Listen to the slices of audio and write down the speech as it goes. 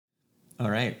All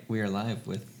right, we are live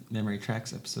with Memory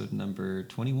Tracks episode number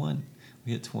 21.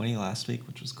 We hit 20 last week,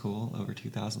 which was cool. Over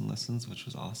 2,000 listens, which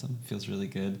was awesome. Feels really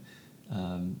good.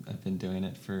 I've been doing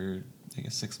it for,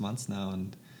 6 months now,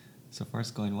 and so far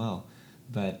it's going well.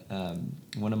 But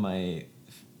one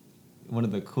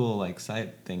of the cool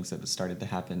side things that started to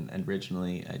happen, and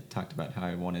originally I talked about how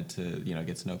I wanted to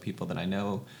get to know people that I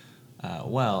know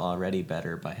well already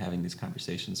better by having these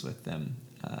conversations with them,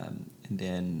 and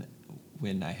then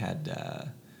when I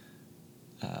had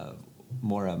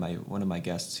Maura, one of my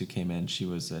guests who came in, she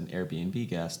was an Airbnb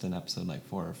guest in episode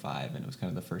 4 or 5, and it was kind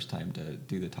of the first time to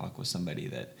do the talk with somebody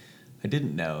that I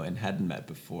didn't know and hadn't met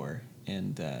before.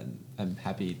 And I'm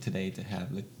happy today to have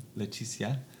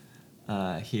Leticia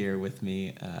here with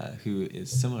me, who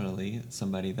is similarly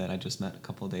somebody that I just met a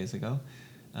couple of days ago.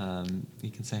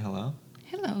 You can say hello.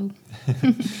 Hello.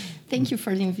 Thank you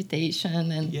for the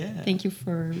invitation, and thank you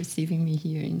for receiving me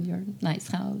here in your nice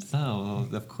house. Oh,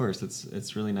 well, of course.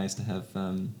 It's really nice to have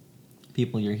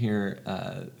people. You're here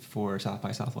for South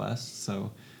by Southwest,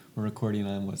 so we're recording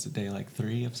on, day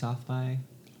 3 of South by?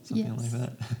 Something like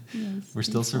that. Yes. We're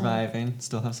still surviving,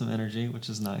 still have some energy, which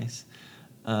is nice.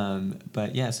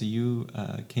 But yeah, so you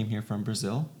came here from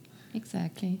Brazil?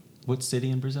 Exactly. What city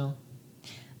in Brazil?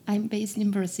 I'm based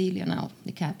in Brasilia now,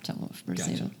 the capital of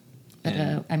Brazil. Gotcha.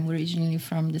 But I'm originally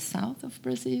from the south of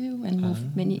Brazil and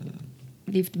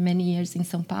lived many years in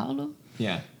São Paulo.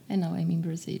 Yeah. And now I'm in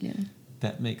Brasilia.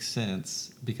 That makes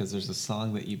sense, because there's a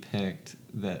song that you picked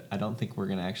that I don't think we're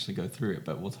going to actually go through it,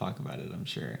 but we'll talk about it, I'm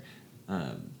sure,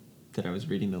 that I was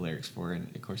reading the lyrics for,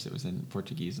 and of course it was in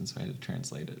Portuguese, and so I had to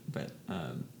translate it, but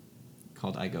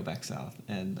called I Go Back South,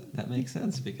 and that makes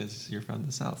sense because you're from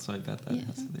the South, so I bet that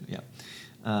has something,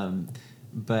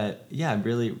 but yeah, I'm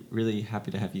really, really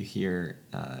happy to have you here,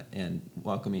 and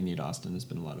welcoming you to Austin has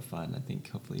been a lot of fun. I think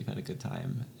hopefully you've had a good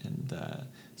time, and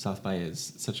South by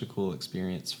is such a cool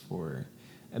experience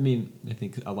I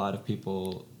think a lot of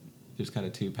people, there's kind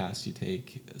of two paths you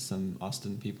take. Some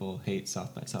Austin people hate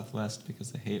South by Southwest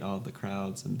because they hate all the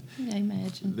crowds, and I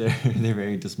imagine they're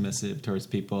very dismissive towards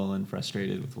people and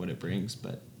frustrated with what it brings,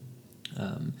 but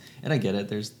and I get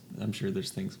it. I'm sure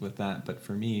there's things with that, but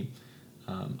for me,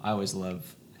 I always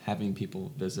love having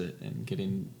people visit and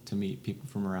getting to meet people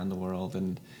from around the world,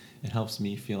 and it helps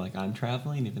me feel like I'm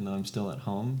traveling even though I'm still at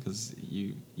home, because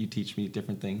you teach me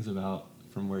different things about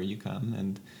from where you come,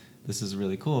 and this is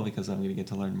really cool because I'm going to get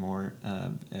to learn more,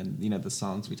 and the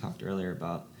songs we talked earlier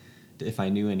about, if I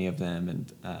knew any of them,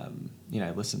 and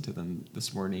I listened to them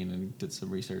this morning and did some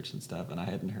research and stuff, and I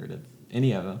hadn't heard of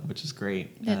any of them, which is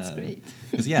great. That's great.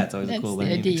 Because it's always a cool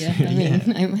learning idea. experience.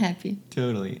 I'm happy.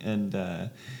 Totally, and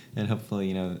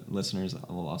hopefully listeners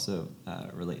will also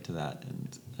relate to that,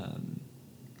 and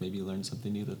maybe learn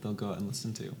something new that they'll go out and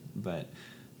listen to. But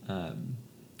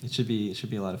it should be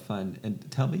a lot of fun. And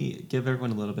give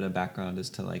everyone a little bit of background as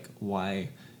to why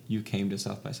you came to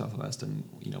South by Southwest, and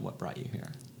what brought you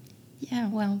here. Yeah,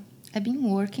 well, I've been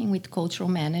working with cultural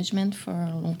management for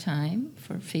a long time,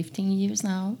 for 15 years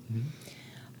now. Mm-hmm.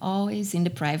 Always in the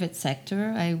private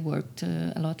sector. I worked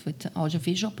a lot with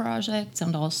audiovisual projects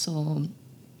and also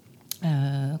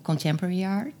contemporary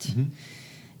art. Mm-hmm.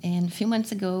 And a few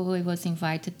months ago, I was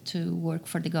invited to work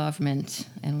for the government,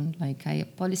 and I'm a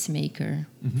policymaker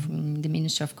from the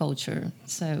Ministry of Culture.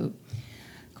 So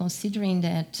considering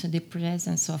that the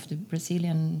presence of the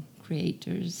Brazilian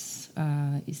creators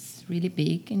is really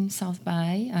big in South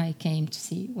by, I came to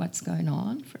see what's going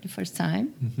on for the first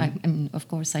time. Mm-hmm. Of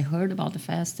course, I heard about the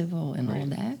festival and all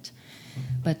that,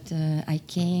 but I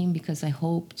came because I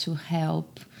hope to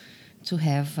help to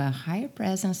have a higher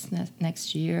presence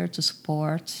next year to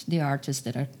support the artists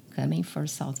that are coming for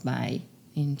South by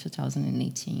in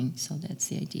 2018. So that's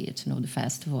the idea, to know the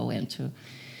festival and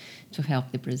to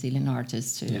help the Brazilian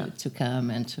artists to come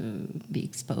and to be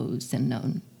exposed and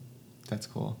known. That's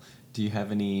cool. Do you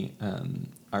have any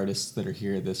artists that are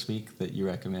here this week that you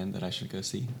recommend that I should go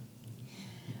see?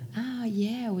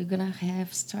 Yeah, we're going to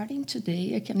have, starting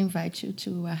today, I can invite you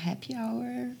to a happy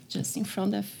hour just in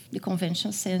front of the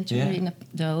convention center in a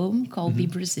dome called Be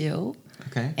Brazil.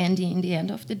 Okay. And in the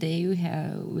end of the day,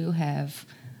 we'll have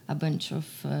a bunch of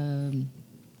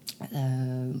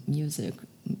music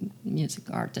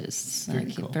artists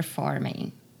cool.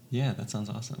 Performing. Yeah, that sounds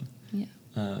awesome. Yeah.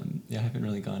 I haven't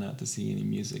really gone out to see any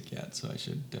music yet, so I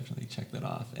should definitely check that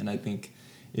off. And I think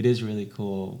it is really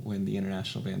cool when the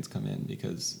international bands come in,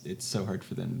 because it's so hard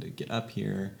for them to get up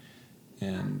here,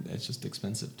 and it's just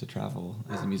expensive to travel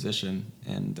as a musician.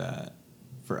 And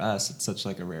for us, it's such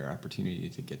a rare opportunity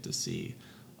to get to see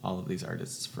all of these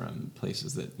artists from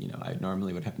places that I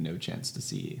normally would have no chance to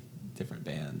see different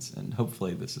bands, and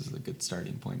hopefully this is a good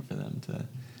starting point for them to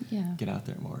get out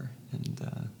there more, and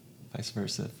vice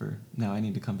versa. For now, I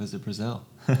need to come visit Brazil.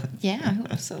 Yeah, I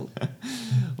hope so.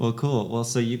 Well, cool. Well,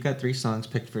 so you've got 3 songs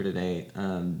picked for today,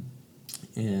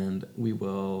 and we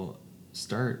will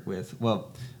start with,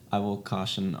 well, I will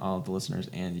caution all the listeners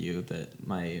and you that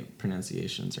my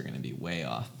pronunciations are going to be way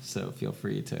off, so feel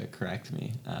free to correct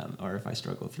me, or if I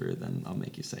struggle through, then I'll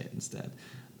make you say it instead.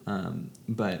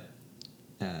 But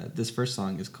this first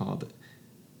song is called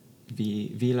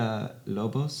Villa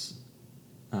Lobos,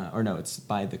 or no, it's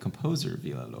by the composer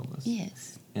Villa Lobos.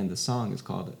 Yes. And the song is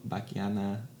called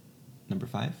Bachiana Number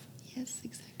 5. Yes,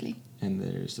 exactly. And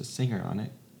there's a singer on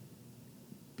it,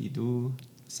 Bidu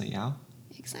Sayao.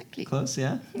 Exactly. Close,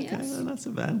 yeah? Yes. Okay, not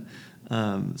so bad.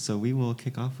 So we will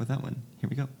kick off with that one. Here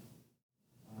we go.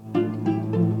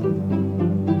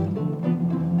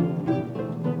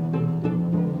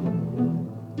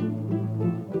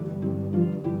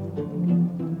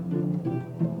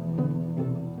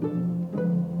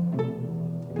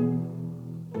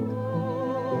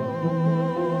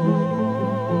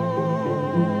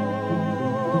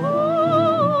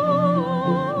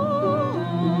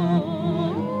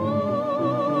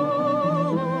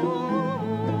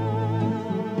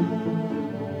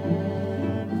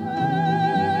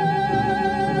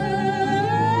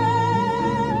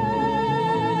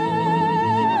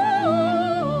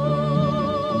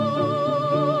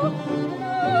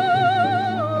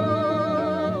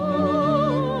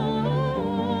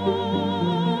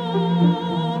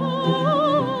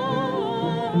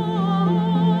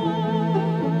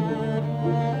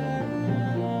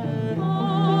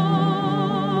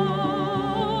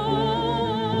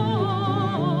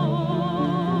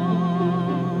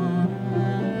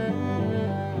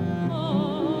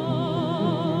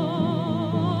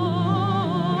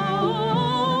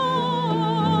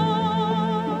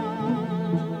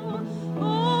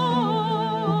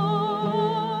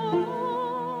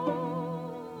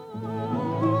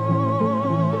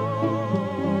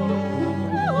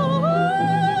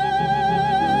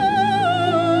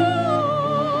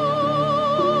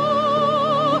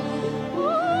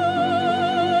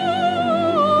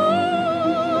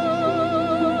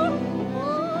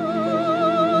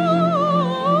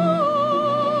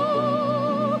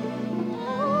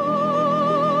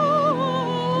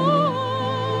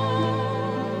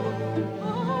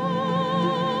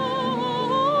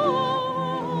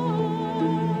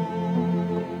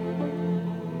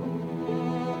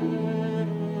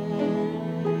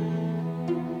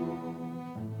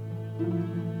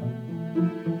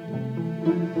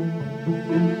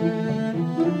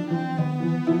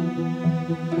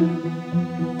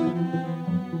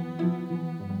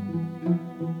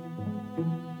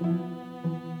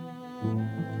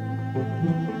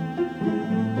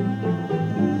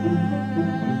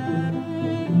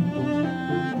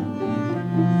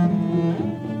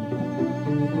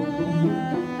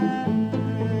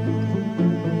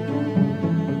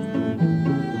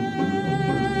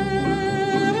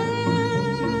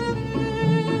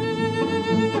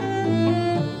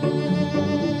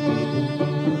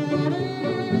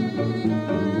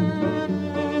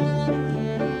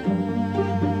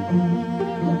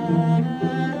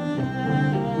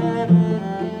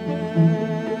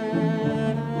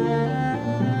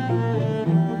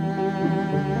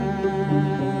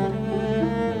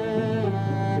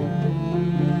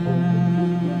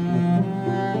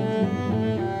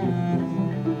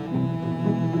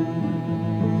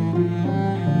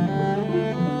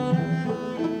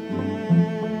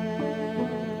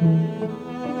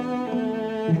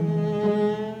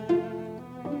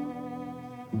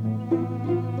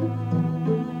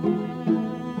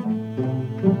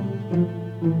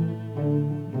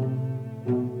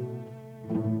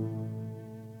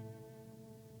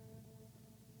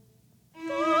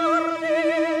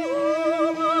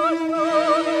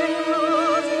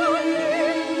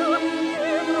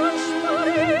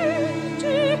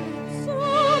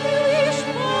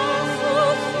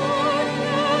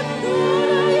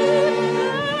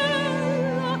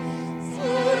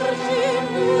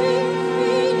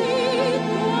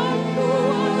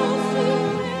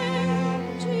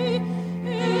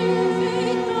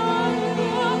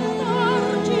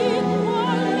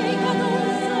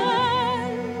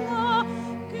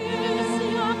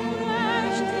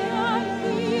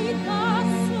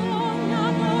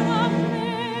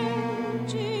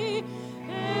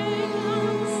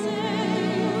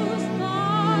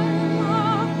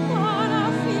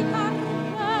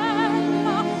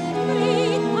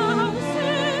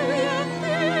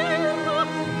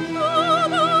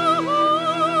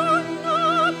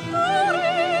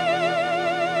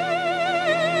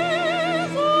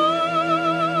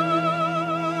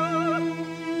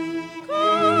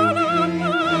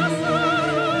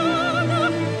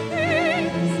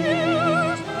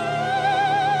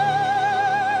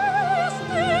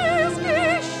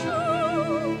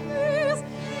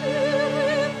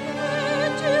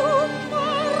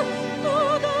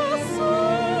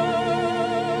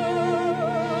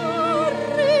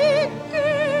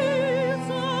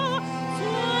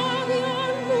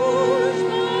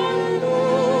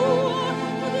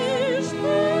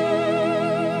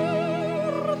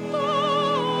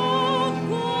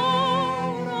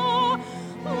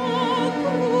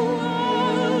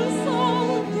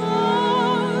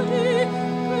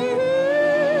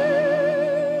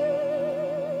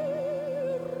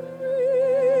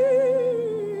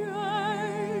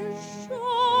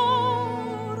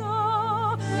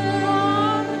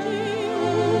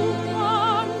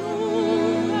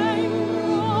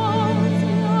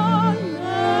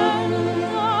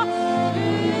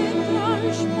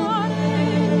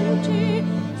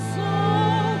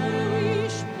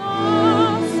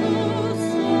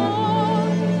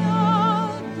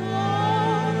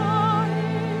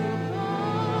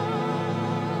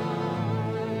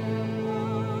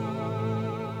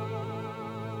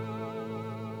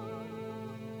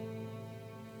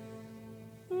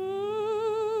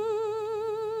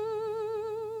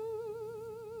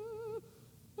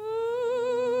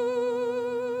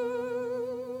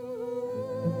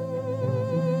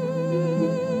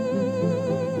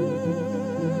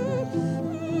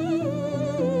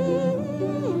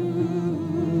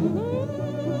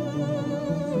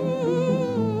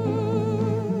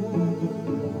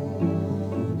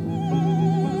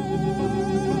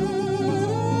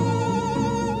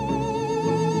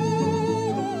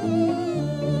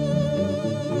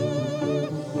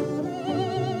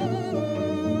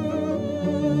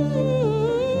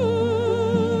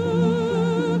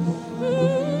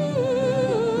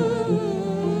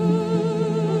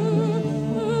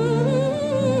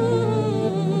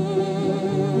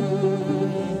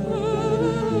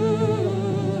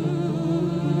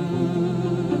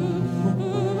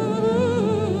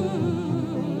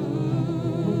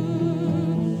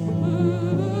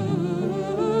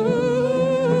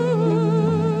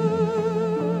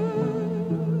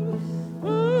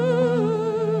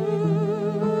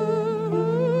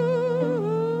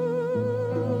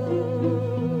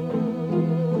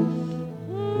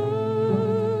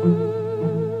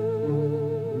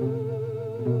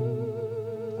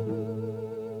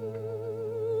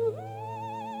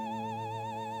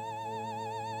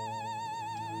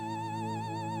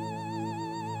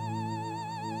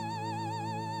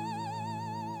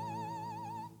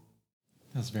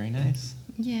 That's very nice.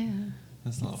 Yeah.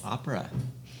 That's a little opera.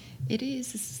 It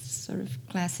is a sort of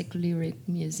classic lyric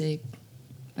music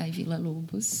by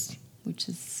Villa-Lobos, which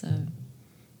is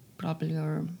probably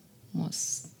our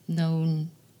most known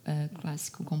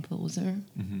classical composer.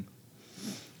 Mm-hmm.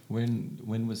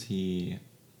 When was he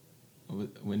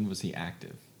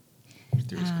active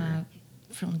through his career?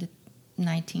 From the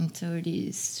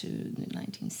 1930s to the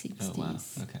 1960s. Oh wow!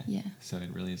 Okay. Yeah. So it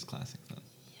really is classic then.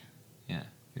 Yeah.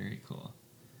 Very cool.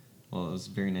 Well, it was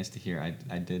very nice to hear.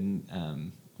 I didn't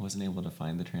wasn't able to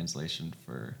find the translation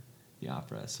for the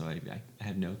opera, so I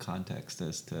had no context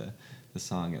as to the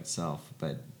song itself,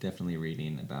 but definitely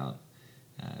reading about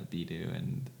Bidu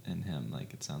and him,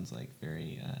 like it sounds like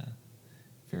very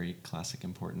classic,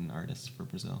 important artist for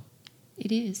Brazil.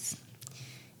 It is.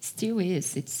 Still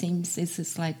is. It seems this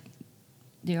is like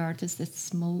the artist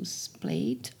that's most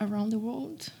played around the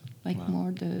world, like Wow.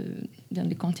 more than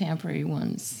the contemporary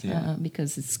ones, Yeah.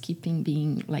 because it's keeping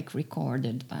being like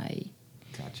recorded by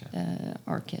Gotcha.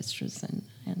 orchestras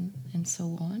and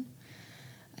so on.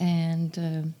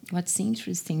 And what's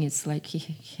interesting is like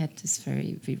he had this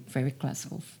very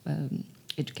classical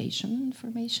education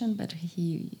formation, but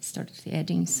he started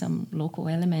adding some local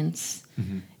elements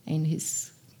Mm-hmm. in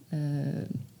his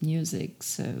music.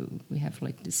 So we have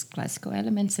like these classical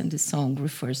elements, and the song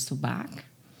refers to Bach,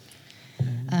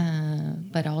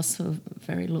 but also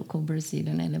very local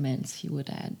Brazilian elements he would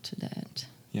add to that.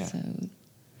 Yeah. So,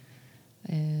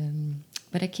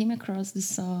 but I came across the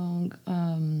song.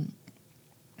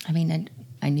 I mean,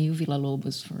 I knew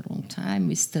Villa-Lobos for a long time.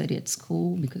 We studied at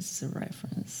school because it's a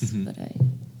reference, Mm-hmm. but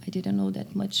I didn't know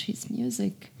that much his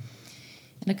music.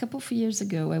 And a couple of years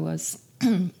ago, I was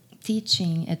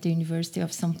teaching at the University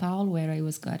of São Paulo, where I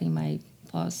was getting my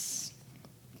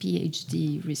post-PhD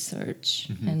research.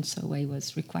 Mm-hmm. And so I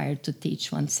was required to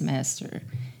teach one semester.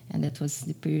 And that was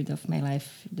the period of my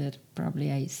life that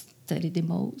probably I studied the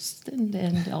most and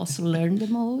then also learned the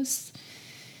most,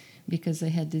 because I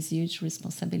had this huge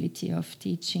responsibility of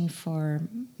teaching for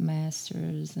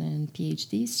master's and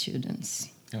PhD students.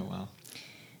 Oh wow!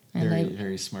 And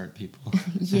Very smart people.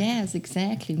 Yes,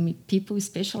 exactly. People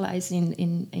specialize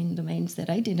in domains that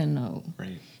I didn't know.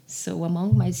 Right. So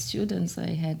among my students,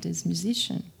 I had this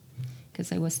musician,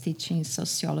 because I was teaching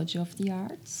sociology of the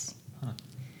arts. Huh.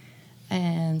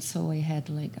 And so I had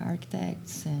like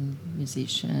architects and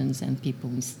musicians and people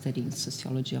studying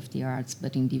sociology of the arts,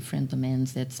 but in different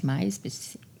domains. That's my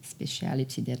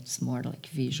speciality. That's more like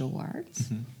visual arts.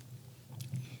 Mm-hmm.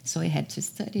 So I had to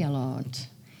study a lot.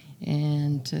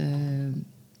 And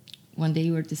one day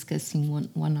we were discussing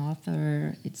one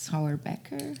author. It's Howard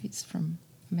Becker. He's from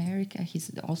America. He's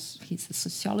a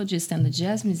sociologist and a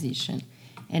jazz musician.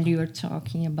 And we were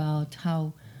talking about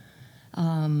how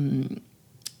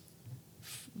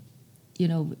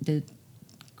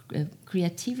the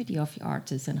creativity of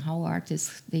artists, and how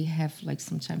artists, they have like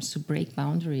sometimes to break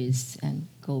boundaries and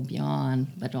go beyond,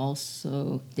 but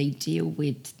also they deal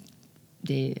with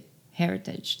the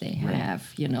heritage they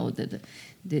have, the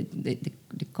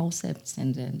concepts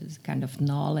and the kind of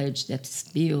knowledge that's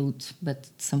built, but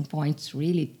at some point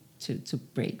really to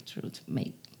break through, to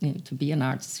make, to be an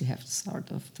artist, you have to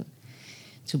sort of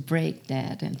to break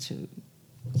that and to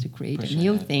create Push a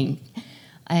new ahead. thing.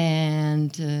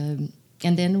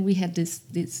 And then we had this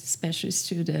special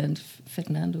student,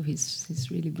 Fernando. He's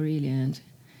really brilliant,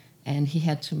 and he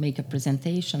had to make a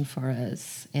presentation for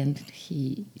us. And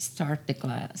he started the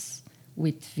class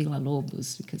with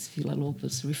Villa-Lobos, because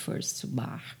Villa-Lobos refers to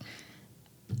Bach.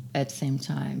 At the same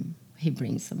time, he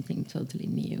brings something totally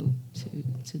new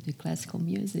to the classical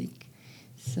music.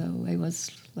 So I was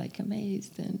like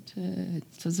amazed, and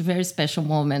it was a very special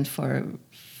moment for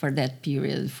that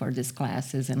period, for these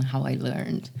classes, and how I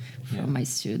learned from my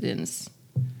students.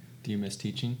 Do you miss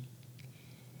teaching?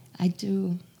 I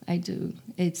do.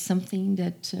 It's something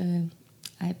that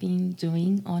I've been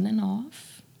doing on and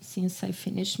off since I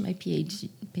finished my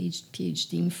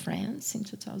PhD in France in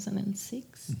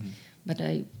 2006. Mm-hmm.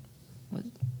 But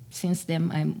since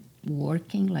then I'm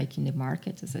working like in the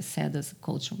market, as I said, as a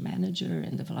cultural manager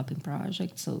and developing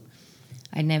projects. So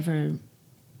I never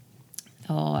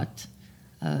thought,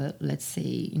 let's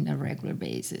say, in a regular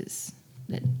basis.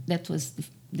 That was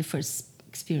the first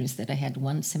experience that I had,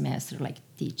 one semester like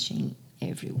teaching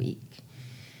every week.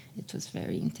 It was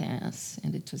very intense,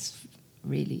 and it was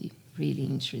really, really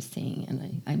interesting,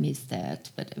 and I missed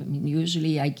that. But I mean,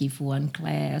 usually I give one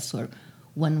class or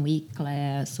 1 week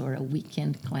class or a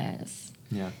weekend class.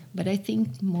 Yeah. But I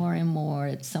think more and more,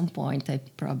 at some point, I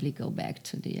probably go back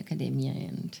to the academia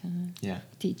and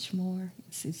teach more.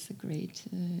 It's a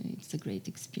great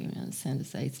experience, and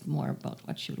it's more about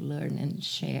what you learn and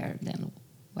share than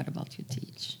what about you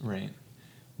teach? Right.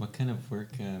 What kind of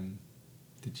work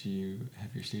did you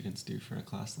have your students do for a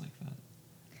class like that?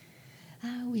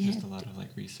 We Just had a lot of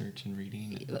like research and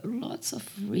reading. lots of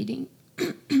reading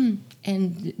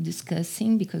and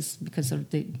discussing because of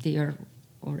they are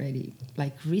already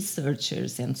like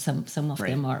researchers, and some of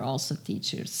them are also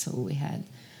teachers. So we had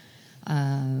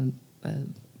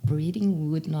reading. We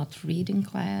would not read in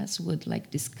class. Would like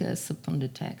discuss upon the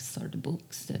texts or the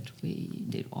books that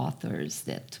the authors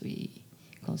that we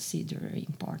consider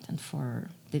important for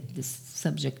the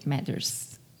subject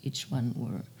matters each one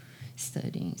were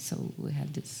studying. So we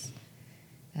had this,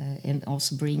 and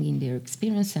also bringing their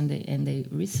experience and the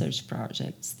research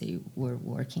projects they were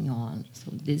working on.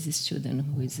 So this student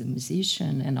who is a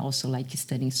musician and also like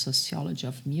studying sociology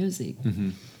of music,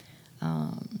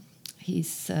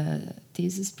 his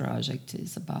thesis project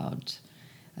is about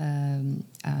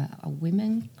a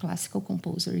women classical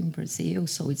composer in Brazil.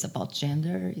 So it's about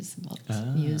gender, it's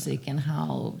about music and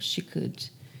how she could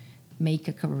make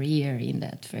a career in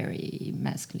that very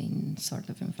masculine sort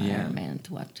of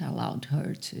environment, what allowed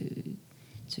her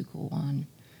to go on.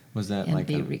 Was that and like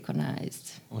be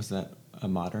recognized? Was that a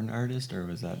modern artist, or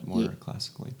was that more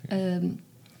classically period?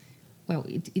 Well,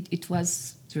 it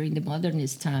was during the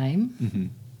modernist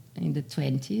time, in the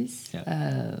 20s,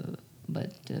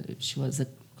 but she was a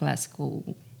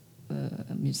classical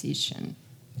musician.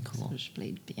 Cool. So she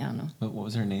played piano. What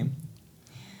was her name?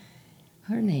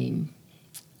 Her name,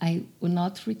 I will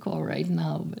not recall right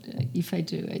now, but if I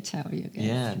do, I tell you guys.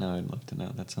 Yeah, no, I'd love to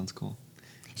know. That sounds cool.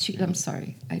 I'm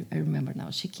sorry, I remember now.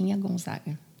 Chiquinha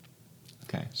Gonzaga.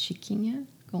 Okay. Chiquinha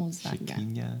Gonzaga.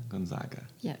 Chiquinha Gonzaga.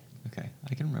 Yeah. Okay,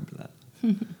 I can remember that.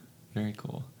 Very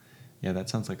cool. Yeah, that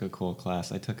sounds like a cool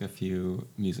class. I took a few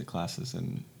music classes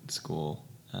in school,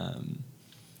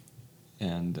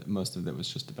 and most of it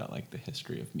was just about like the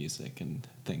history of music and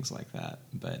things like that.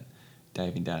 But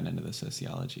diving down into the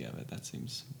sociology of it, that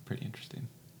seems pretty interesting.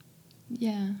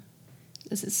 Yeah.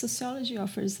 Sociology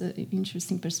offers an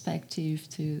interesting perspective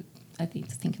to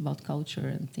think about culture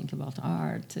and think about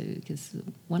art, because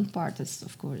one part is,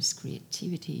 of course,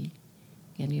 creativity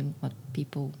and what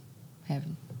people have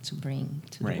to bring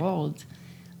to the world.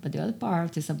 But the other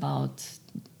part is about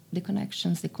the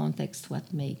connections, the context,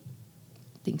 what make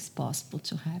things possible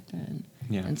to happen.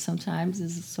 Yeah. And sometimes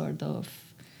it's sort of,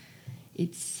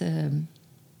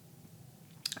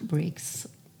 breaks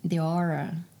the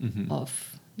aura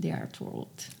of the art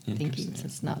world. Thinking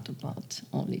it's not about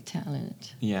only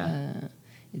talent. Yeah.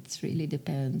 It really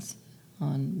depends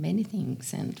on many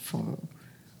things. And for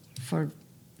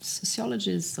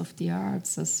sociologists of the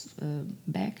arts, as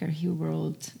Becker, he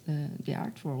wrote The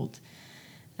Art World,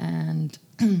 and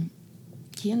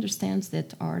he understands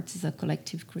that art is a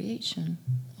collective creation,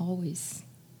 always.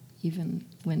 Even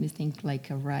when you think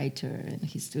like a writer and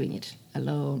he's doing it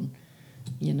alone,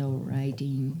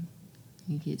 writing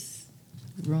in his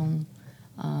room.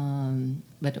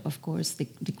 But of course,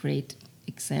 the great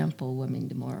example,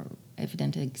 the more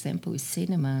evident example is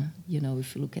cinema.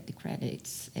 If you look at the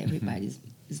credits, everybody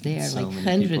is there, so like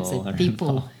hundreds of people.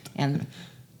 Involved. And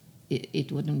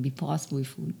it wouldn't be possible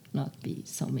if it would not be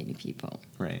so many people.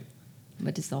 Right.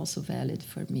 But it's also valid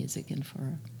for music and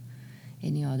for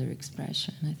any other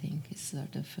expression. I think it's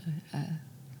sort of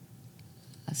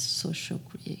a social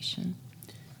creation.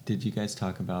 Did you guys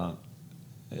talk about,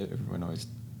 everyone always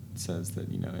says that,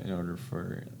 in order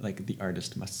for, like, the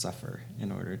artist must suffer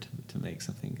in order to make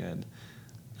something good.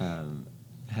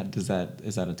 Is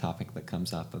that a topic that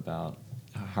comes up about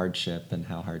hardship and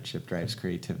how hardship drives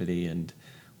creativity, and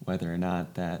whether or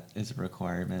not that is a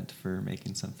requirement for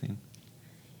making something?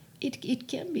 It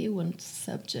can be one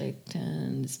subject,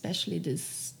 and especially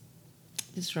this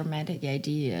romantic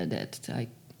idea that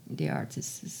the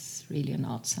artist is really an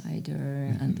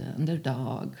outsider and an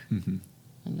underdog and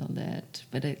all that.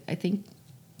 But I think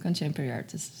contemporary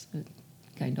artists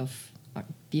kind of are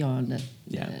beyond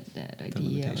that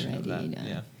idea already. That.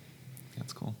 Yeah,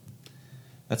 that's cool.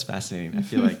 That's fascinating. I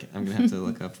feel like I'm going to have to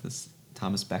look up this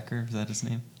Thomas Becker. Is that his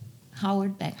name?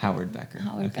 Howard Becker. Howard Becker.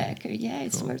 Howard Becker. Yeah,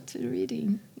 it's cool. worth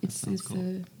reading.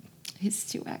 Cool. He's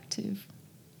still active.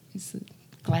 He's a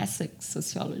classic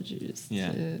sociologist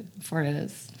for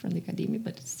us from the academy,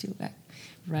 but still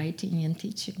writing and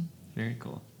teaching. Very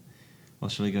cool. Well,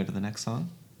 shall we go to the next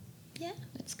song? Yeah,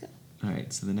 let's go. All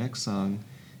right, so the next song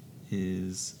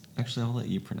is... Actually, I'll let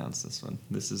you pronounce this one.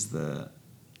 This is the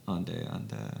Onde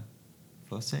Anda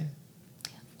Você?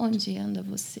 Onde Anda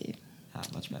Você. Ah,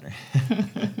 much better.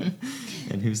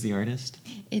 And who's the artist?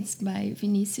 It's by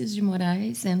Vinícius de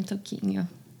Moraes and Toquinho.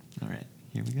 All right,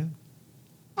 here we go.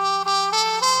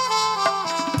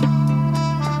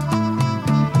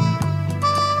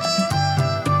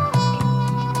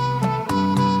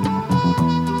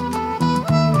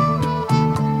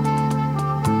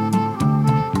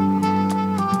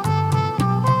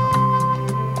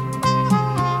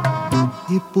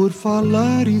 E por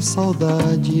falar em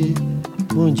saudade,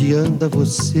 onde anda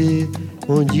você?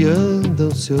 Onde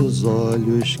andam seus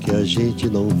olhos que a gente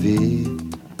não vê?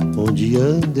 Onde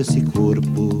anda esse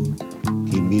corpo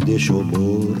que me deixou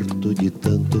morto de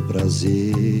tanto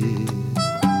prazer?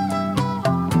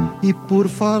 E por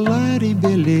falar em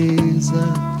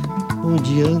beleza,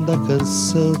 onde anda a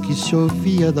canção que se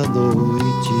ouvia na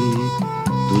noite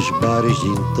dos bares de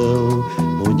então,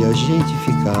 onde a gente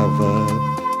ficava,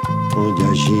 onde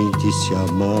a gente se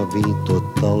amava em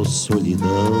total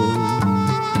solidão?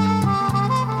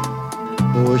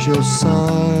 Hoje eu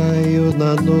saio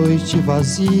na noite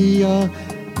vazia,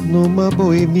 numa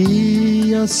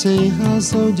boemia sem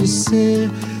razão de ser,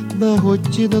 na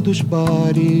rotina dos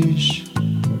bares,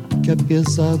 que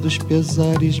apesar dos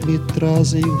pesares me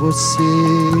trazem você.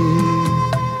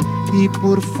 E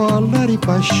por falar em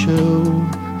paixão,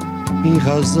 em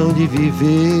razão de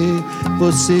viver,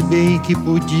 você bem que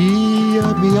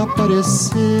podia me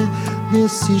aparecer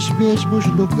nesses mesmos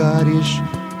lugares,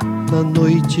 na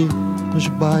noite, nos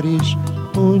bares,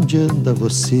 onde anda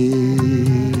você?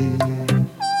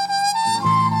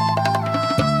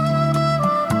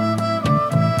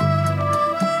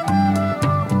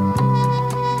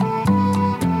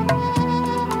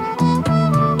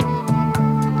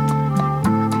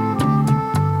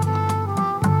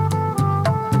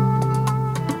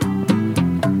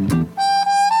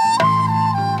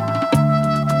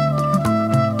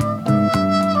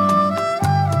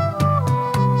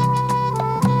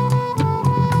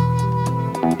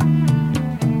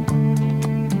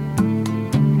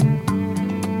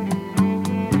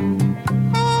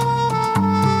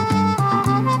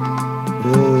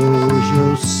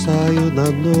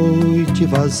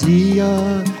 Vazia,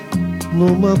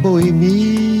 numa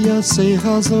boemia sem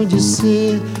razão de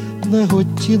ser, na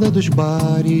rotina dos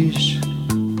bares,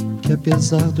 que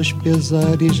apesar dos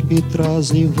pesares me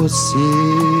trazem você.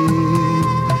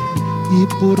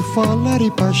 E por falar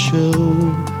em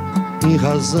paixão, em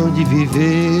razão de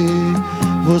viver,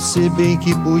 você bem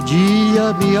que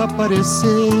podia me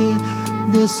aparecer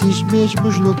nesses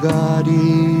mesmos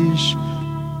lugares,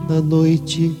 na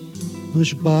noite,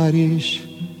 nos bares,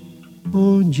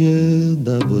 onde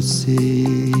anda você?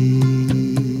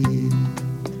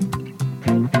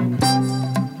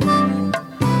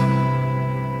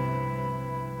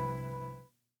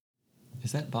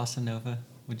 Is that bossa nova?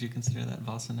 Would you consider that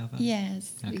bossa nova?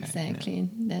 Yes, Okay, exactly.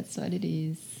 yeah. That's what it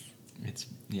is.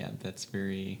 That's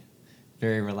very,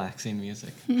 very relaxing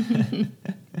music.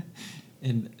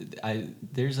 And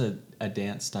there's a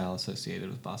dance style associated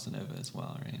with bossa nova as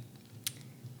well, right?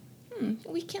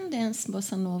 We can dance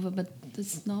bossa nova, but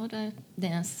it's not a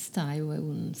dance style, I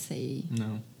wouldn't say.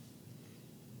 No.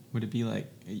 Would it be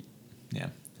like... Yeah,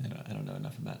 I don't know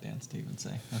enough about dance to even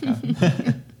say.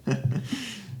 Okay.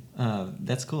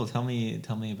 That's cool. Tell me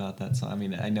about that song. I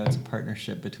mean, I know it's a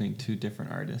partnership between two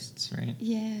different artists, right?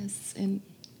 Yes, and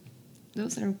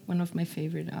those are one of my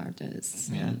favorite artists.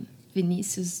 Yeah. And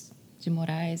Vinicius de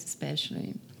Moraes,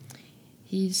 especially.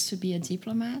 He used to be a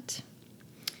diplomat,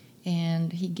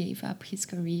 and he gave up his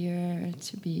career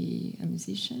to be a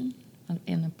musician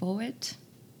and a poet.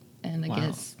 And I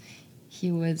guess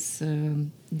he was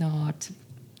not...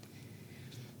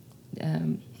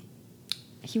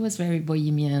 he was very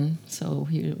bohemian, so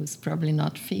he was probably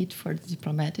not fit for the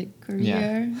diplomatic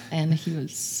career. Yeah. And he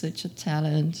was such a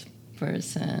talented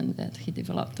person that he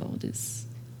developed all these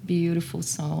beautiful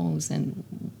songs. And,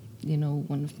 you know,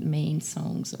 one of the main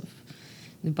songs of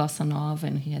the bossa nova,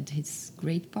 and he had his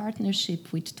great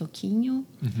partnership with Toquinho.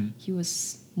 Mm-hmm. He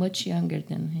was much younger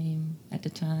than him at the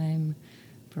time,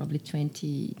 probably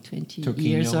 20 Toquinho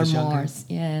years or was more. younger?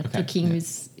 Yeah, Okay, Toquinho yeah.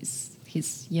 is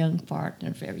his young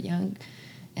partner, very young,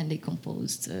 and they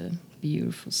composed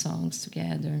beautiful songs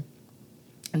together.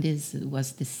 And this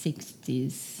was the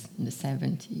 60s and the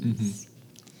 70s. Mm-hmm.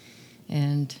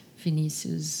 And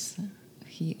Vinicius,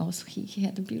 he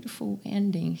had a beautiful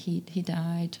ending. He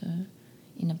died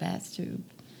in a bathtub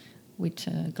with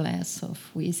a glass of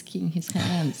whiskey in his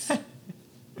hands.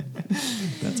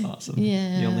 That's awesome.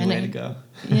 Yeah, The only way to go.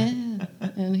 Yeah,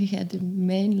 and he had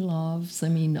many loves. I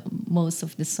mean, most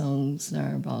of the songs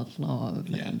are about love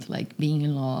and like being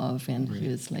in love. And he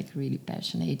was like really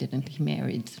passionate, and he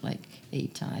married like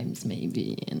 8 times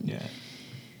maybe. And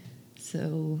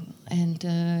so, and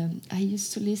I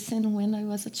used to listen when I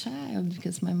was a child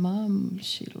because my mom,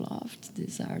 she loved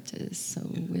this artist. So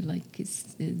we like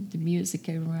the music.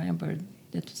 I remember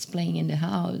that was playing in the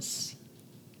house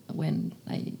when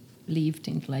I lived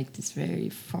in like this very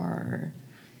far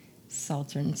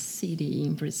southern city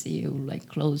in Brazil, like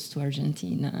close to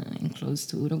Argentina and close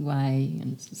to Uruguay,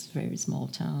 and it's this very small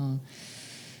town.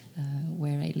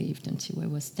 where I lived until I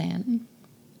was 10.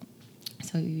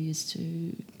 So we used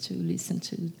to listen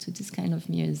to this kind of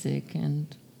music, and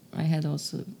I had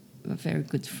also a very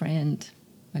good friend,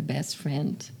 my best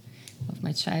friend of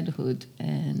my childhood,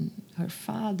 and her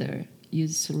father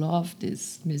used to love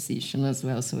this musician as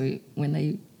well. So when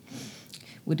I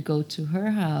would go to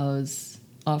her house,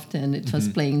 often it was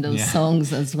playing those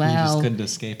songs as well. You just couldn't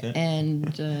escape it.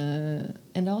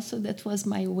 And also that was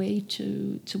my way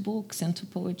to books and to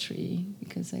poetry,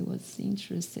 because I was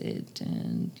interested,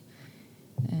 and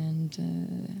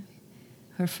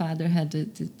her father had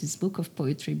this book of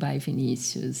poetry by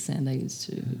Vinicius, and I used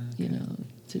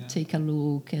to take a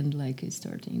look, and like I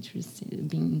started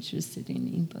being interested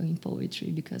in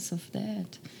poetry because of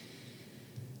that.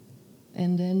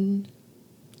 And then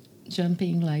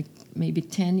jumping like maybe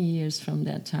 10 years from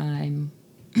that time,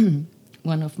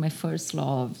 one of my first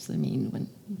loves, I mean, when,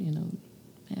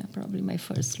 probably my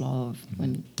first love,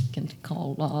 when you can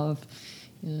call love,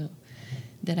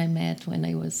 that I met when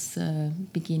I was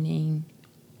beginning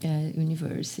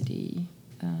university.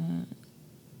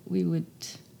 We would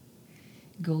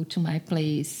go to my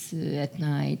place at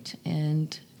night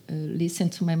and listen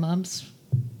to my mom's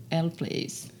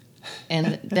LPs.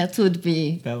 And that would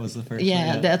be... That was the first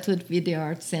one, that would be the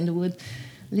arts. And would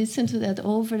listen to that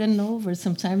over and over,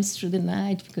 sometimes through the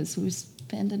night, because we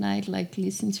spend the night like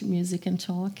listening to music and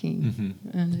talking.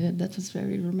 And that was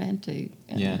very romantic.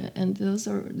 And those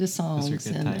are the songs. Those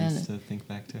are good times to think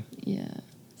back to. Yeah.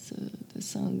 So the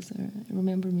songs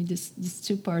remember me these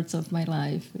two parts of my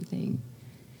life, I think,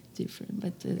 different.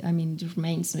 But, it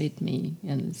remains with me,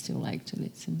 and I still like to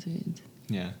listen to it.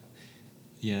 Yeah.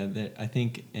 Yeah, I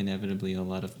think inevitably a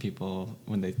lot of people,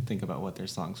 when they think about what their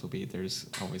songs will be, there's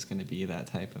always going to be that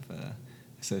type of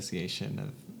association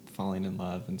of falling in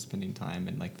love and spending time,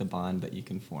 and like the bond that you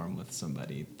can form with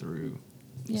somebody through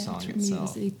the song through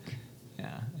itself. Music.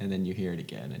 Yeah, and then you hear it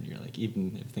again, and you're like,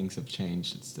 even if things have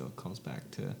changed, it still calls back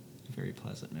to a very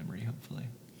pleasant memory, hopefully.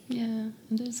 Yeah,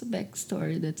 and there's a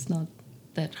backstory that's not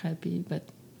that happy, but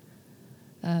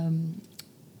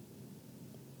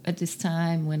at this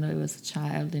time when I was a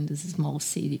child in this small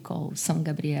city called São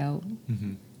Gabriel,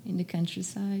 in the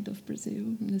countryside of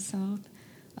Brazil, in the south,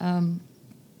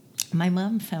 my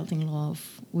mom fell in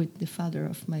love with the father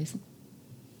of my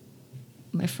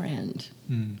friend.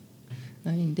 I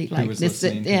mean, they like this.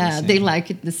 They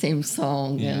liked the same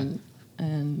song,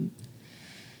 and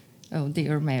they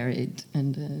are married,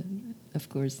 and of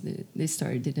course the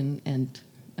story didn't end,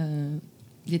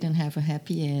 didn't have a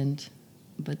happy end,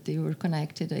 but they were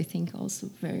connected, I think, also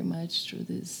very much through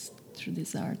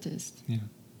this artist.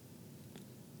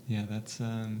 Yeah, that's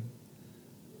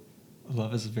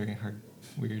love is a very hard,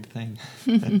 weird thing.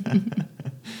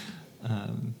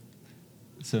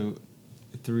 So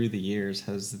through the years,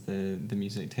 has the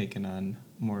music taken on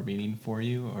more meaning for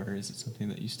you, or is it something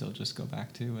that you still just go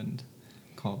back to and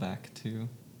call back to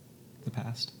the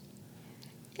past?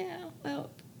 Yeah,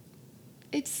 well,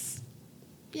 it's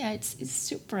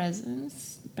still present,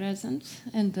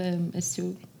 and I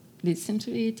still listen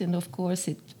to it, and of course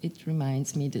it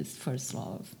reminds me this first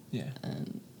love.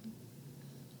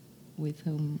 With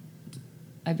whom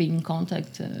I've been in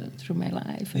contact through my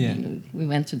life. I mean, we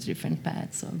went to different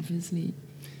paths, obviously.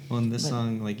 Well, in this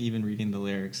song, like even reading the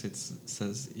lyrics, it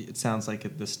sounds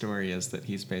like the story is that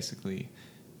he's basically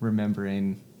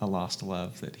remembering a lost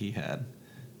love that he had,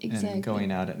 and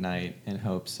going out at night in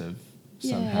hopes of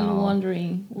somehow and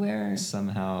wondering where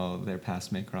somehow their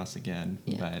paths may cross again,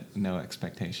 but no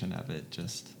expectation of it.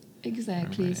 Just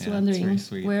it's wondering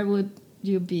where would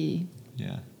you be.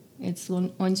 Yeah, it's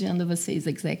onde anda vocês,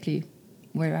 exactly.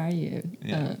 Where are you?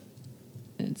 Yeah.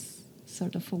 It's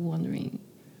sort of a wondering.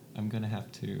 I'm going to have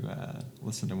to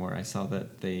listen to more. I saw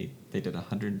that they did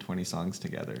 120 songs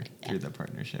together through the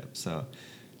partnership. So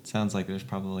it sounds like there's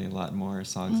probably a lot more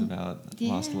songs about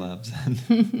lost loves.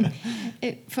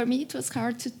 For me, it was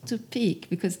hard to pick,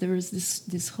 because there was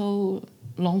this whole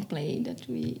long play that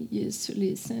we used to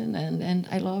listen, and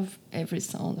I love every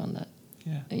song on that.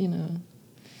 Yeah.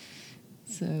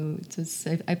 So it was,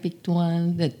 I picked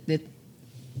one that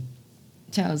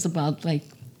tells about like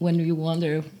when we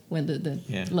wonder when the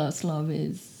lost love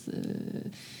is,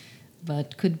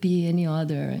 but could be any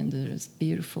other. And there's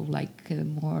beautiful, like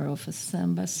more of a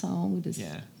samba song.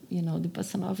 The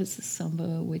bossa nova is a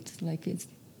samba with like it's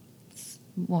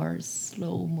more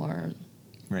slow, more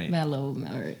mellow,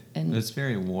 and it's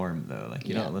very warm though. Like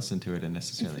you don't listen to it and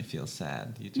necessarily feel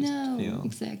sad. You just feel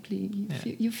exactly.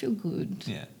 You feel good.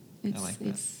 Yeah. I like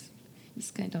that.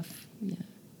 It's kind of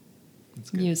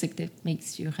music that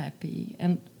makes you happy,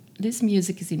 and this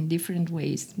music is in different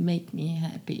ways make me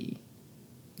happy.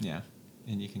 Yeah.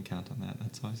 and you can count on that.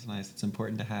 That's always nice. It's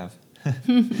important to have.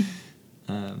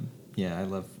 Yeah, I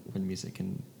love when music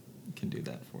can do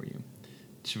that for you.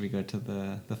 Should we go to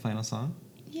the final song?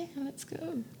 Yeah, let's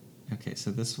go. Okay,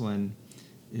 so this one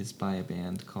is by a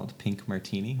band called Pink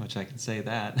Martini, which I can say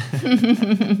that.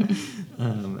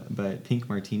 But Pink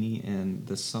Martini, and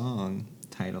the song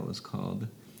title is called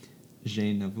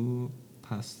Je ne veux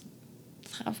pas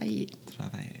travailler.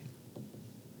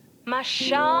 Ma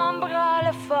chambre a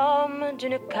la forme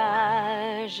d'une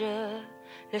cage.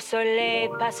 Le soleil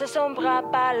passe son bras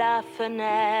par la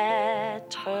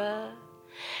fenêtre.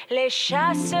 Les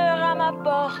chasseurs à ma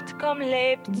porte comme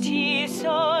les petits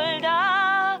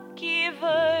soldats qui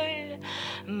veulent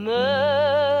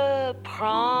me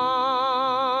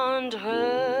prendre.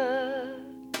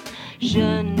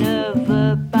 Je ne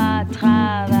veux pas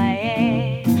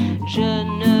travailler, je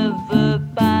ne veux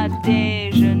pas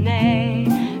déjeuner,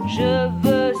 je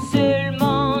veux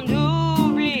seulement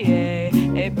oublier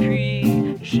et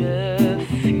puis je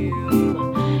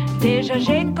fume. Déjà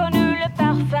j'ai connu le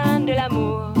parfum de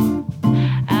l'amour,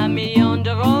 1 million de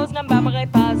roses n'en m'aimerait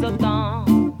pas autant.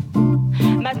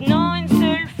 Maintenant une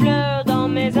seule fleur dans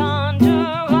mes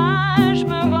entourages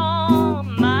me rend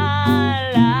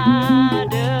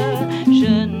malade.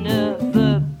 Je ne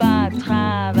veux pas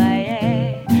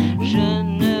travailler, je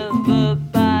ne veux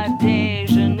pas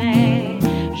déjeuner,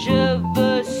 je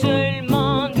veux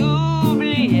seulement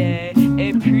oublier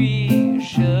et puis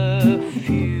je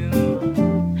fume.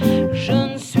 Je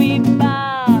ne suis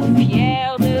pas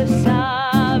fière de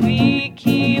sa vie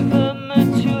qui veut me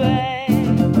tuer.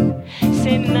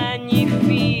 C'est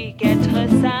magnifique être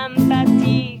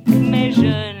sympathique, mais je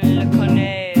ne le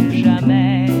connais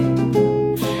jamais.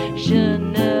 Je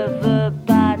ne veux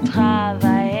pas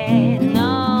travailler,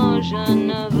 non, je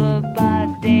ne veux pas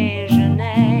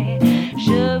déjeuner.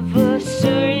 Je veux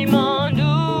seulement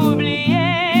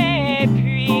oublier,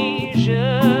 puis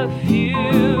je fume.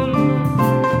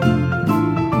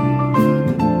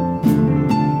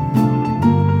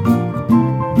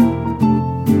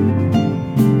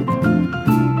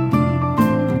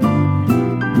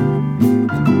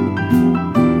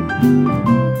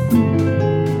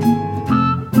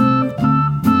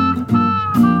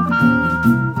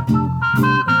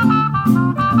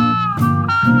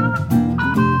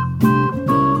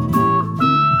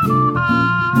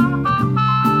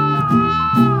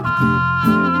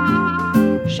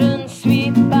 Je ne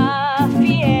suis pas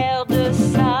fière de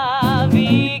sa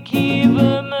vie qui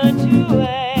veut me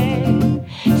tuer.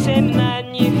 C'est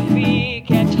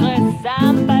magnifique être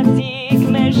sympathique,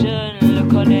 mais je ne le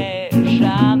connais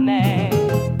jamais.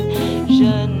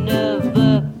 Je ne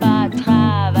veux pas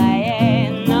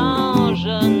travailler, non,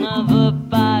 je ne veux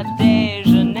pas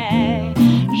déjeuner.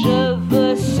 Je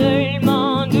veux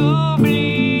seulement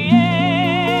oublier.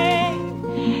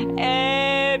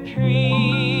 Et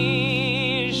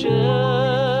puis je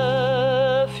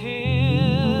fume.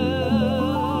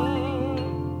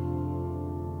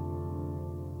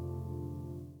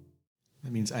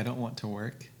 That means I don't want to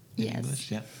work in Yes.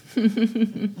 English. Yeah.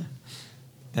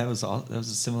 That was a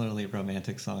similarly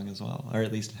romantic song as well, or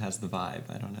at least it has the vibe.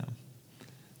 I don't know.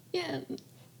 Yeah,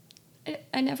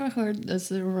 I never heard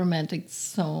this a romantic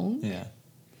song, Yeah.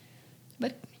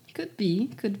 but could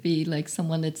be like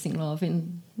someone that's in love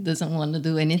and doesn't want to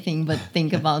do anything but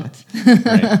think about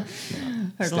Right.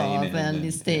 her Staying love in and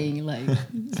and- staying like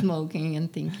smoking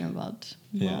and thinking about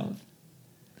Yeah. love.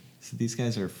 So these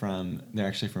guys they're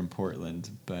actually from Portland,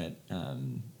 but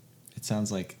it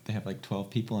sounds like they have like 12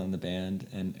 people in the band,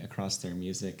 and across their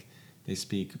music, they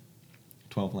speak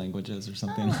 12 languages or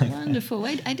something Oh, like wonderful!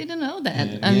 I didn't know that.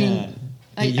 Yeah. I mean, Yeah.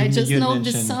 I You just had know the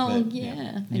mentioned song. that,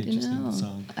 Yeah, I you didn't just know know. the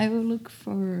song. I will look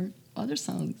for other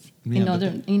songs Yeah, but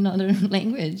in other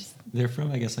languages. They're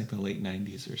from, I guess, like the late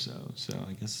 90s or so. So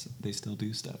I guess they still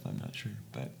do stuff. I'm not sure.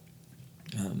 But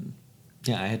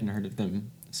yeah, I hadn't heard of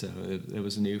them. So it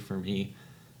was new for me.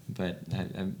 But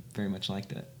I very much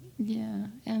liked it. Yeah,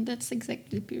 and that's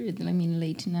exactly the period. I mean,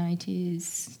 late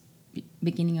 90s,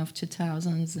 beginning of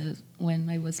 2000s, when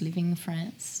I was living in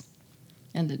France.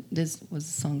 And this was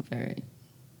a song very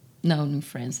known in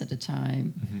France at the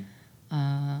time.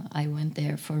 Mm-hmm. I went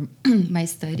there for my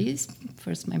studies,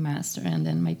 first my master and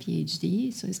then my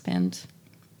PhD. So I spent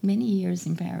many years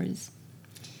in Paris.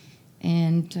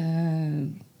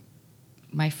 And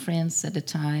my friends at the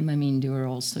time, I mean, they were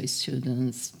also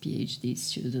students, PhD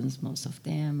students, most of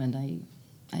them. And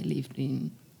I lived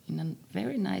in a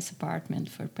very nice apartment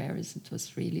for Paris. It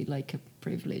was really like a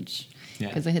privilege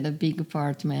because I had a big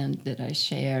apartment that I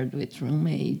shared with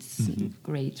roommates,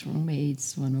 great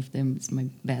roommates. One of them is my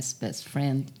best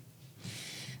friend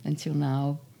until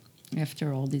now.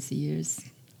 after all these years.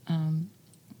 And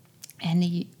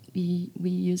we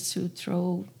used to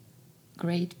throw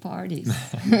great parties.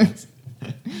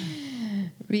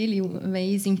 Really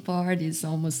amazing parties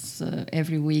almost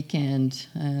every weekend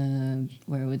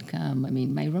where I would come. I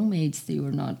mean, my roommates, they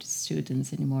were not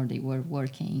students anymore. They were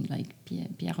working, like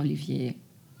Pierre Olivier,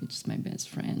 which is my best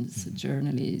friend, is a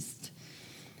journalist.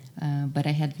 But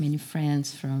I had many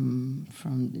friends from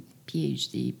the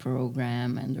PhD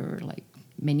program, and there were like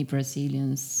many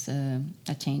Brazilians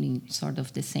attending sort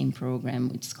of the same program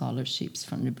with scholarships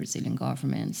from the Brazilian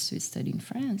government to study in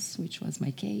France, which was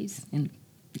my case, and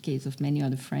the case of many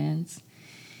other friends.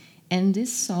 And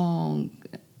this song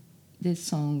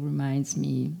reminds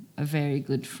me a very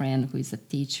good friend who is a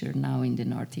teacher now in the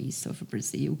northeast of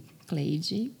Brazil,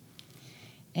 Cleide.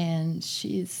 And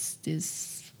she's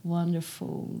this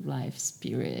wonderful life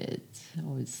spirit,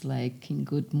 always like in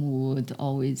good mood,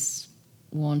 always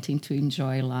wanting to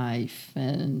enjoy life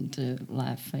and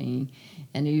laughing.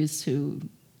 And I used to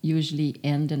usually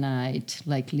end the night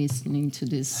like listening to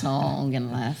this song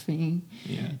and laughing.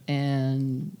 Yeah.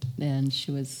 And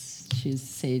she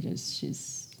said that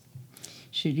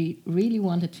she really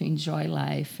wanted to enjoy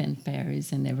life in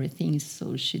Paris and everything,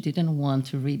 so she didn't want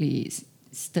to really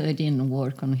study and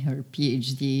work on her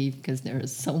PhD because there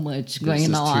was so much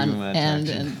going on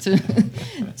and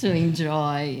to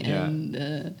enjoy. Yeah.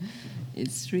 And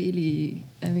it's really,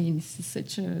 I mean, it's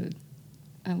such a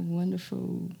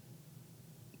wonderful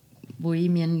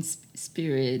bohemian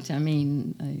spirit. I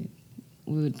mean, I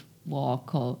would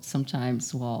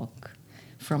sometimes walk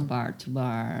from bar to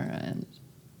bar and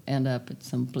end up at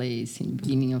some place in the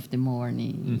beginning of the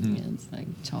morning. Mm-hmm. And it's like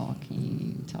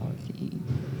talking.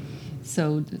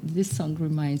 So this song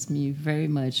reminds me very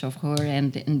much of her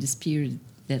and the spirit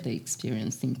that I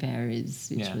experienced in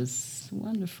Paris, which was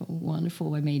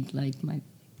wonderful. I made like my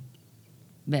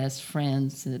best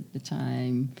friends at the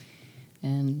time,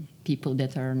 and people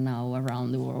that are now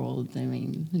around the world. I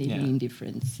mean, living in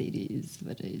different cities,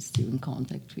 but I'm still in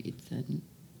contact with. And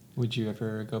would you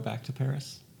ever go back to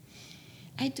Paris?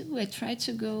 I do. I try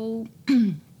to go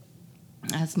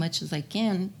as much as I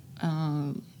can,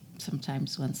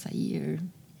 sometimes once a year.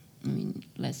 I mean,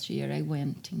 last year I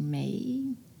went in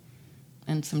May,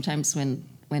 and sometimes when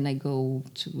I go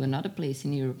to another place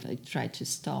in Europe, I try to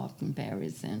stop in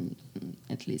Paris and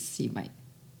at least see my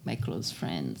close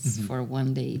friends for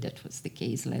one day. That was the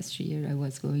case last year. I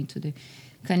was going to the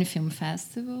Cannes Film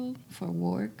Festival for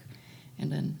work,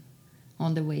 and then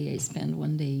on the way I spent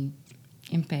one day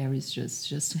in Paris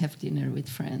just to have dinner with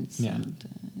friends and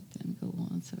then go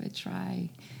on. So I try.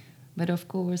 But of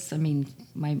course, I mean,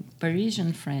 my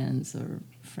Parisian friends or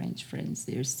French friends,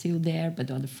 they're still there, but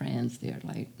other friends, they're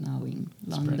like now in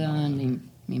London,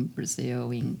 in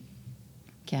Brazil, in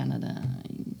Canada,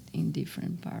 in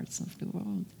different parts of the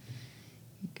world.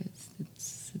 Because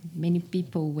it's many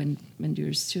people, when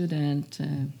you're a student,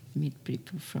 meet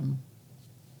people from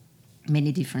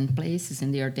many different places,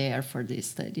 and they are there for their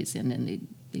studies, and then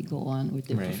they go on with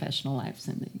their professional lives,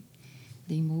 and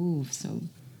they move. So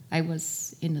I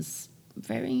was in a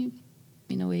very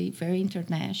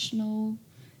international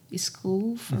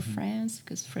school for France,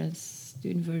 because France, the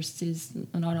universities,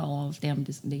 not all of them,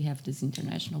 they have these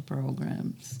international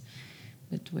programs.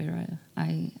 But where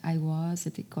I was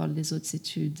at École des Hautes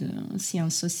Études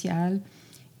Sciences Sociales,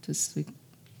 we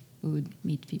would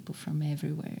meet people from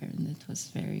everywhere, and it was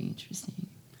very interesting.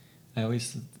 I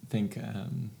always think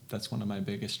that's one of my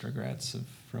biggest regrets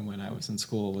from when I was in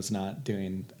school, was not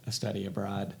doing a study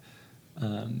abroad.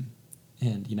 And,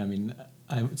 I mean,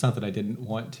 it's not that I didn't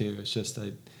want to, it's just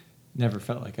I never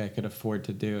felt like I could afford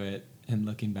to do it. And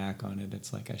looking back on it,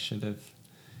 it's like I should have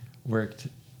worked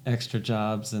extra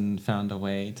jobs and found a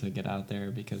way to get out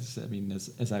there, because, I mean,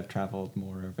 as I've traveled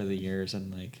more over the years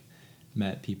and, like,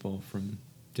 met people from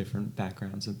different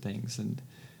backgrounds and things, and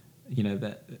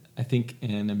that I think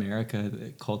in America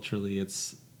culturally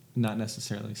it's not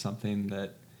necessarily something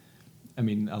that, I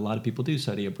mean, a lot of people do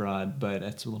study abroad, but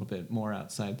it's a little bit more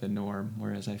outside the norm,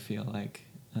 whereas I feel like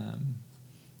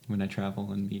when I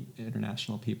travel and meet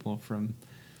international people from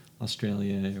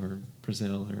Australia or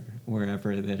Brazil or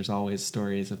wherever, there's always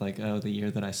stories of like, oh, the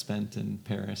year that I spent in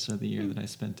Paris or the year that I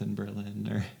spent in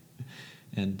Berlin,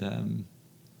 and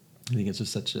I think it's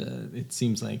just it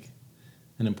seems like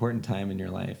an important time in your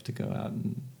life to go out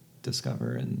and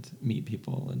discover and meet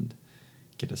people and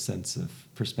get a sense of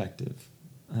perspective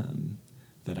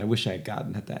that I wish I had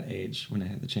gotten at that age when I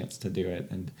had the chance to do it.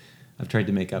 And I've tried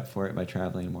to make up for it by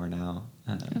traveling more now.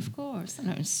 Of course.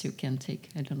 Sometimes you can take,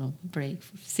 I don't know, a break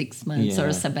for 6 months or a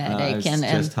sabbatic. I was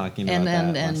just talking about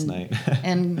that last night.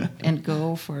 and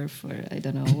go for I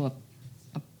don't know,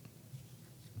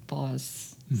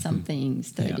 pause something,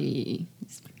 study,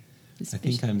 I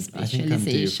think I'm due for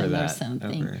specialization or that.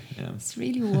 something. Yeah. It's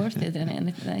really worth it,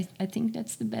 and I think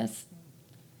that's the best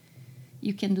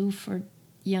you can do for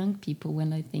young people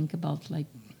when I think about like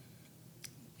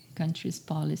countries'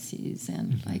 policies and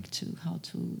like how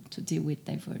to deal with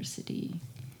diversity.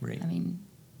 Right. I mean,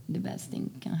 the best thing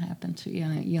can happen to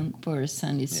a young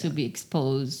person is to be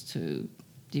exposed to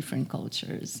different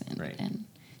cultures and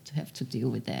to have to deal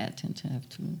with that and to have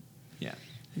to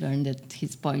learn that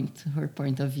her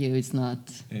point of view is not...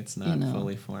 It's not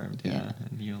fully formed, and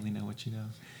you only know what you know.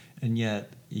 And yet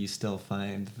you still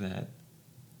find that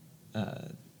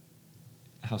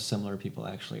how similar people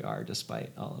actually are despite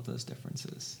all of those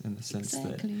differences, in the sense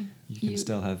that you can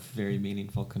still have very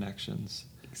meaningful connections.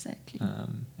 Exactly.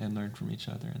 And learn from each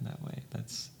other in that way.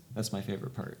 That's my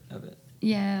favorite part of it.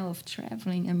 Yeah, of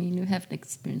traveling. I mean, you have the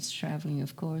experience traveling,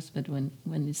 of course, but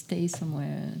when you stay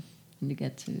somewhere and you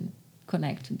get to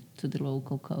connect to the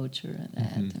local culture and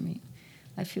that, I mean,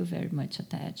 I feel very much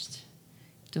attached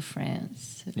to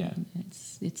France. Yeah.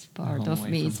 It's part of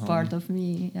me. It's part of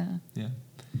me, Yeah.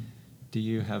 Do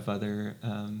you have other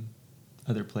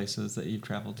places that you've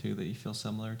traveled to that you feel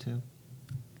similar to?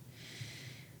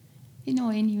 In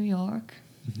New York,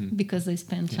 because I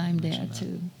spent time there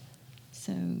too.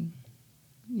 So,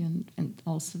 and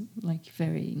also like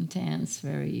very intense,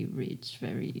 very rich,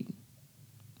 very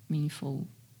meaningful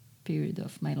period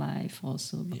of my life.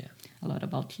 Also, a lot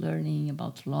about learning,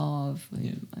 about love.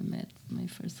 I met my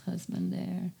first husband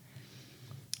there,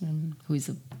 who is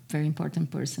a very important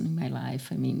person in my life.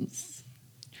 I mean,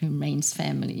 he remains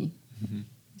family.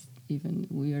 Even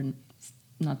we are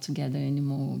not together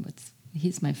anymore, but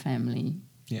he's my family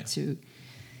too.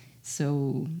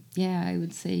 So I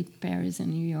would say Paris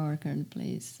and New York are the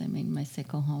place. I mean, my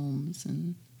second homes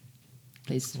and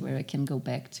places where I can go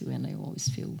back to, and I always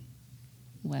feel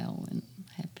well and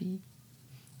happy.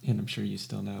 And I'm sure you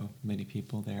still know many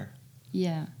people there.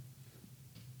 Yeah,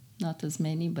 not as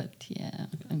many, but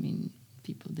I mean,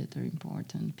 people that are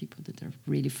important, people that are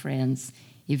really friends,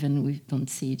 even we don't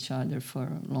see each other for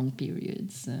long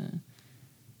periods.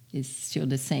 It's still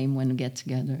the same when we get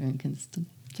together and can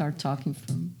start talking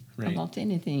about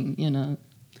anything,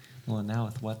 Well, and now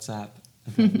with WhatsApp,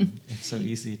 it's so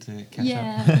easy to catch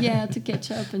up. To catch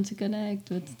up and to connect.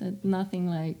 But nothing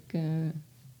like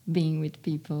being with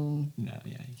people. No,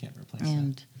 you can't replace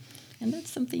that. And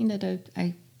that's something that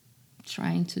I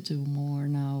trying to do more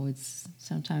now. It's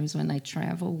sometimes when I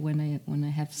travel, when I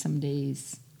have some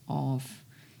days off,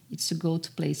 it's to go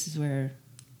to places where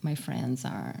my friends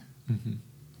are,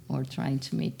 or trying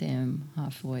to meet them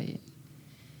halfway.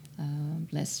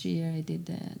 Last year I did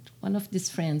that. One of these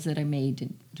friends that I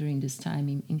made during this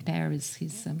time in Paris,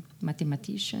 he's a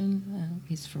mathematician.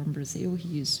 He's from Brazil. He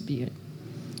used to be a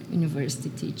university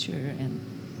teacher, and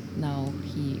now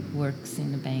he works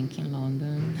in a bank in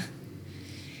London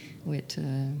with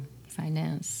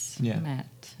finance,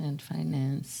 math and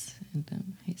finance.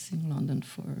 And he's in London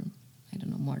for, I don't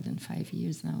know, more than 5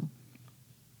 years now.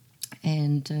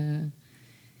 And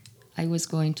I was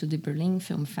going to the Berlin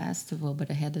Film Festival,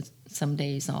 but I had some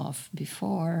days off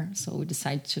before, so we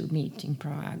decided to meet in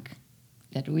Prague,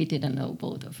 that we didn't know,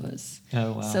 both of us.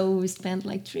 Oh, wow. So we spent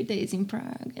like 3 days in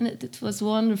Prague, and it was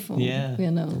wonderful. Yeah.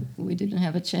 We didn't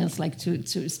have a chance like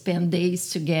to spend days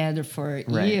together for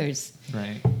years.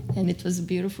 Right. And it was a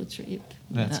beautiful trip.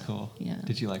 That's cool. Yeah.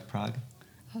 Did you like Prague?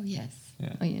 Oh, yes.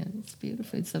 Yeah. Oh, yeah, it's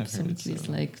beautiful. It's absolutely, it's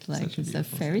like it's a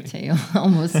fairy city. tale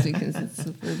almost, because it's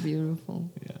super beautiful.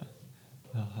 Yeah.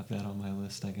 I'll have that on my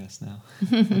list, I guess, now.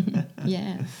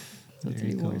 Yeah, Very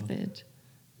totally cool. worth it.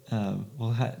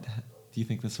 Well, do you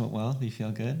think this went well? Do you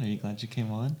feel good? Are you glad you came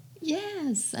on?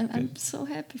 Yes, I'm so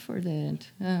happy for that.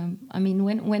 I mean,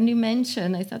 when you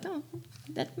mentioned, I thought,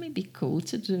 that may be cool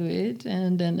to do it.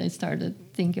 And then I started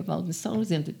thinking about the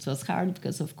songs, and it was hard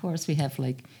because, of course, we have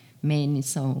like many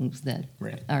songs that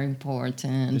are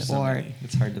important. There's so many.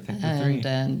 It's hard to pick the three.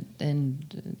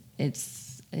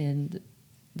 And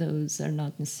those are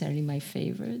not necessarily my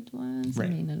favorite ones. Right.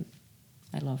 I mean,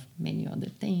 I love many other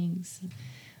things.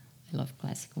 I love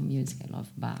classical music. I love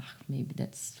Bach. Maybe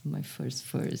that's my first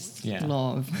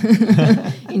love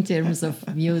in terms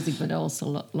of music, but I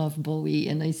also love Bowie.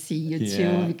 And I see you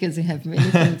too, because you have many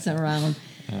things around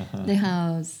the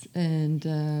house. And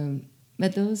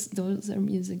but those are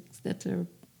music that are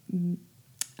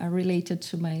related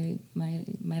to my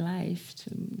life, to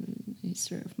the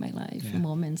history of my life,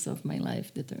 moments of my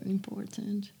life that are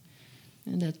important,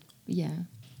 and that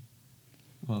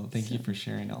Well, thank you for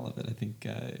sharing all of it. I think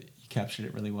you captured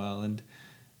it really well. And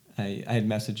I had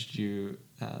messaged you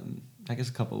I guess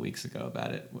a couple of weeks ago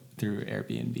about it through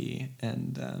Airbnb,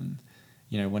 and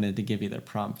I wanted to give you the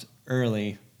prompt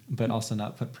early, but also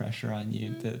not put pressure on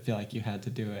you to feel like you had to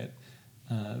do it,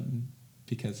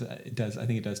 because it does. I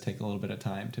think it does take a little bit of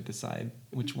time to decide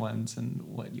which ones and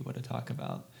what you want to talk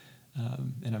about,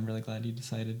 and I'm really glad you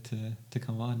decided to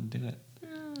come on and do it.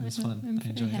 It was fun. I'm I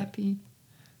enjoyed very happy.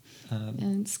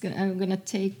 And it. I'm gonna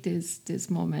take this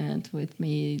moment with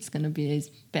me. It's gonna be a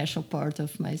special part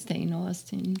of my stay in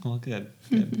Austin. Well, good.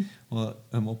 Well,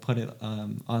 and we'll put it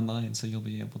online, so you'll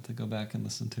be able to go back and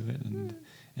listen to it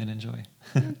and enjoy.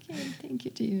 Okay, thank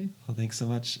you to you. Well, thanks so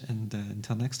much, and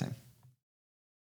until next time.